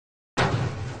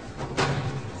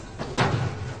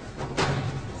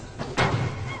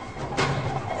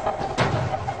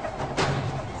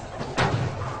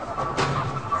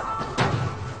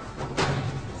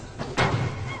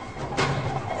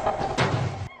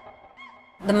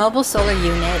The mobile solar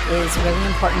unit is really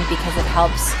important because it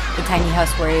helps the tiny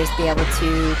house warriors be able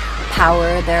to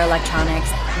power their electronics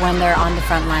when they're on the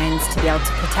front lines to be able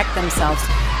to protect themselves.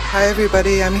 Hi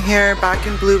everybody, I'm here back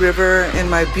in Blue River in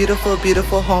my beautiful,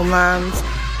 beautiful homelands.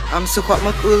 I'm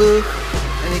Sukwatmakulu,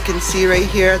 and you can see right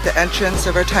here at the entrance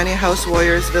of our Tiny House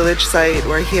Warriors village site.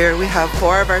 We're here, we have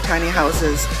 4 of our tiny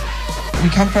houses. We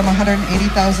come from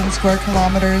 180,000 square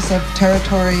kilometers of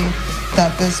territory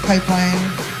that this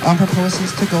pipeline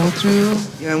proposes to go through.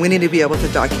 We need to be able to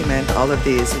document all of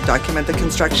these, document the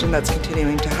construction that's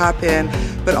continuing to happen,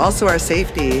 but also our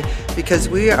safety, because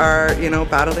we are,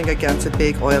 battling against a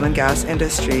big oil and gas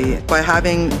industry. By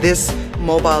having this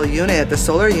mobile unit, the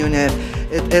solar unit,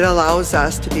 it allows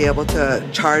us to be able to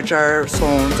charge our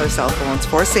phones, our cell phones,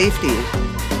 for safety.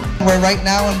 We're right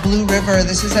now in Blue River.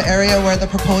 This is the area where the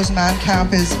proposed man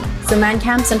camp is. So man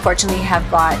camps unfortunately have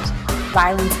brought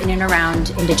violence in and around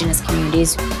Indigenous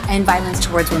communities and violence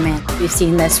towards women. We've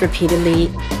seen this repeatedly.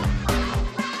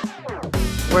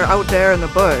 We're out there in the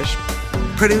bush,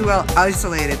 pretty well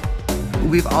isolated.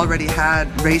 We've already had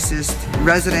racist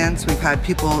residents, we've had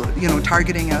people,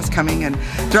 targeting us, coming and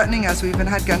threatening us. We've even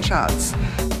had gunshots.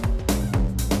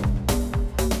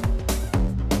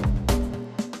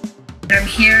 I'm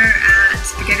here at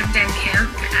the Gedumden camp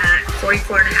at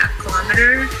 44.5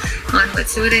 kilometer on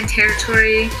Wet'suwet'en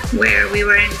territory, where we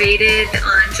were invaded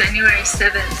on January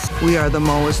 7th. We are the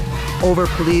most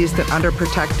over-policed and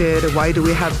under-protected. Why do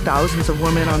we have thousands of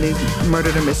women on these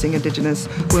murdered or missing Indigenous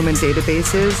women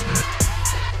databases?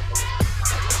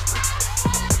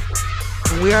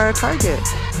 We are a target.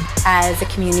 As a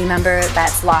community member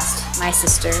that's lost my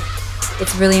sister,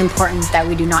 it's really important that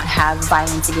we do not have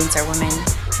violence against our women,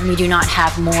 and we do not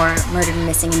have more murdered and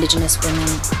missing Indigenous women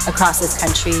across this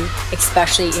country,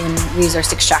 especially in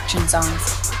resource extraction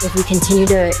zones. If we continue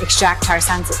to extract tar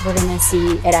sands, we're going to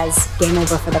see it as game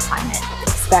over for the climate,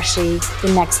 especially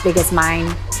the next biggest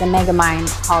mine, the mega mine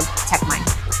called Tech Mine.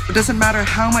 It doesn't matter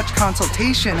how much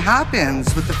consultation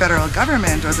happens with the federal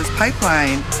government or this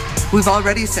pipeline, we've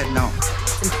already said no.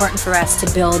 It's important for us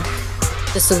to build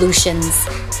the solutions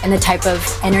and the type of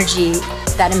energy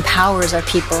that empowers our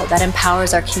people, that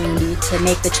empowers our community to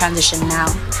make the transition now.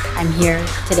 I'm here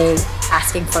today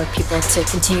asking for people to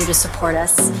continue to support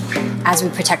us as we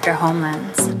protect our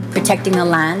homelands. Protecting the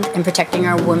land and protecting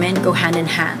our women go hand in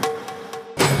hand.